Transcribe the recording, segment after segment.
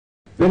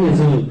Well,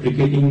 as a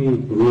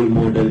cricketing role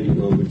model,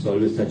 it's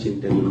always Sachin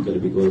Tendulkar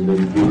because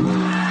when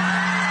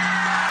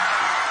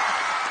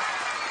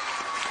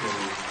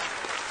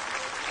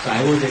so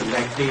I was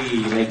exactly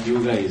like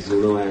you guys,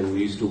 and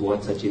we used to watch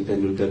Sachin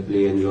Tendulkar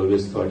play and we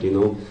always thought,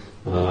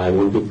 I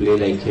want to play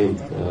like him.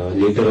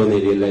 Later on I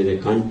realized I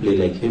can't play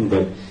like him,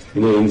 but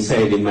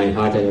inside in my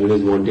heart I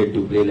always wanted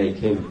to play like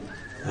him.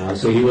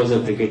 So he was a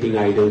cricketing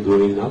idol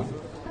growing up.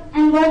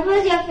 And what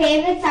was your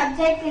favorite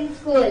subject in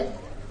school?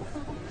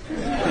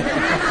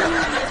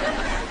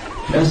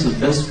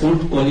 Does sport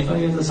qualify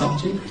as a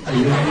subject?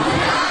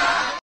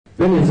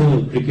 Well, as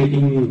a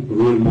cricketing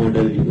role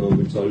model,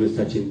 it's always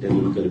Sachin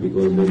Tendulkar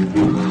because when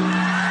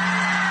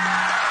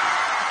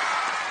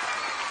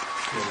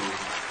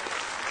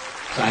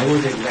so I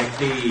was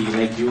exactly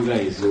like you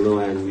guys,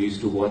 and we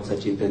used to watch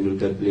Sachin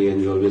Tendulkar play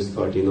and we always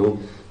thought,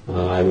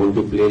 I want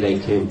to play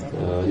like him.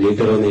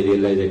 Later on I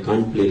realized I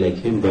can't play like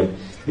him, but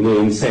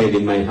inside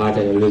in my heart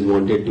I always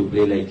wanted to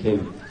play like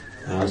him.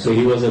 So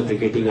he was a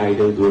cricketing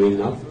idol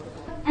growing up.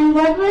 And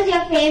what was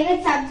your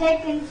favorite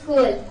subject in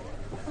school?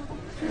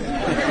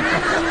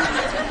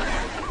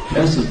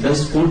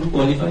 Does sport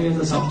qualify as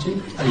a subject?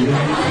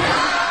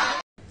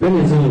 Well,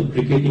 as a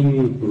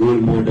cricketing role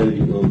model,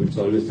 it's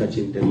always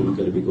Sachin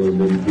Tendulkar because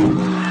when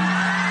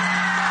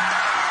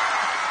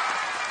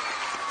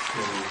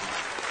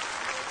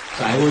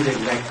so I was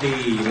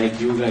exactly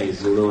like you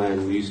guys,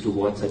 and we used to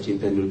watch Sachin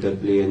Tendulkar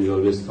play and we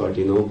always thought,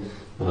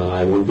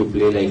 I want to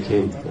play like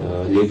him.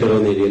 Later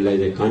on I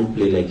realized I can't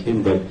play like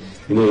him, but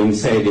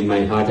inside in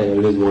my heart I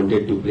always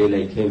wanted to play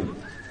like him.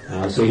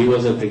 So he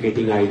was a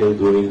cricketing idol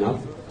growing up.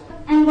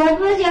 And what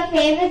was your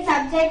favorite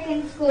subject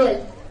in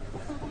school?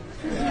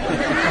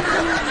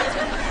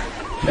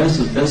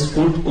 Does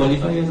sport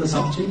qualify as a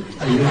subject?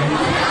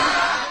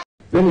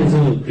 Well, as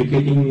a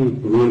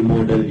cricketing role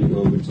model,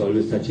 it's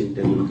always Sachin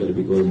Tendulkar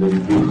because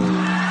when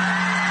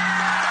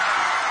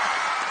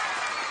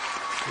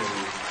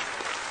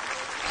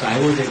so I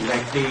was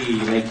exactly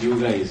like you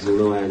guys,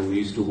 and we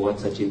used to watch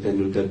Sachin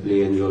Tendulkar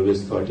play and we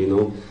always thought,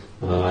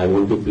 I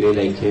want to play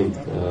like him.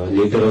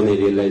 Later on I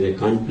realized I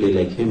can't play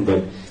like him,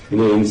 but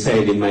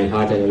inside in my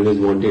heart I always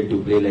wanted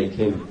to play like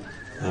him.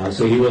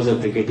 So he was a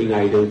cricketing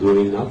idol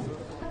growing up.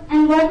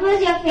 And what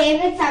was your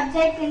favorite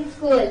subject in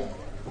school?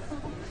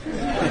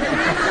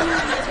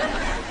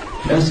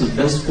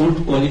 Does sport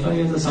qualify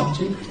as a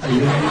subject?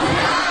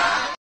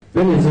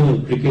 Well, as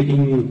a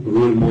cricketing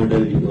role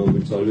model,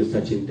 it's always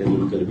Sachin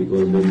Tendulkar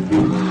because when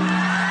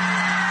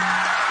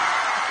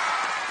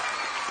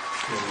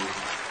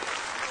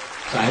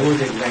so I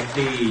was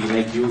exactly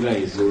like you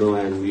guys,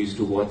 and we used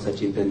to watch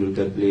Sachin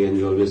Tendulkar play and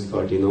we always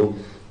thought,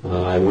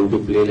 I want to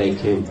play like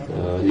him.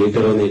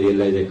 Later on I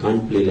realized I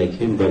can't play like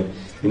him, but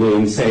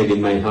inside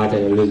in my heart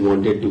I always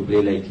wanted to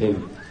play like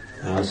him.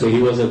 So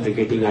he was a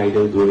cricketing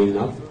idol growing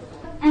up.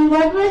 And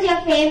what was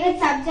your favorite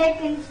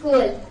subject in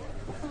school?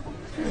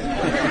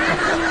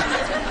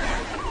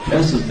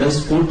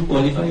 Does sport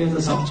qualify as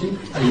a subject?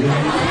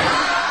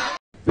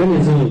 Well,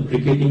 as a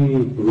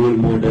cricketing role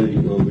model,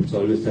 it's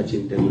always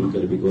Sachin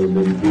Tendulkar because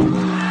when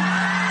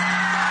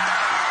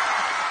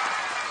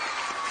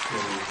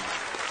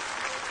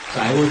so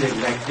I was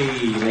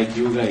exactly like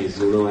you guys,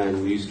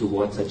 and we used to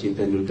watch Sachin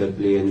Tendulkar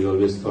play and we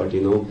always thought,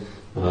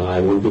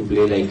 I want to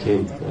play like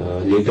him.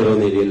 Later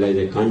on I realized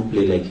I can't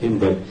play like him,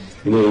 but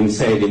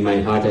inside in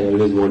my heart I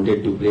always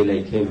wanted to play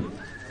like him.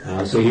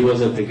 So he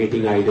was a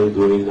cricketing idol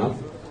growing up.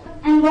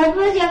 And what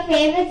was your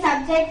favorite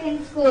subject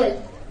in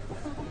school?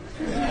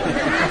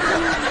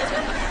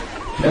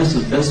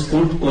 Does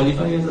sport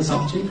qualify as a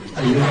subject?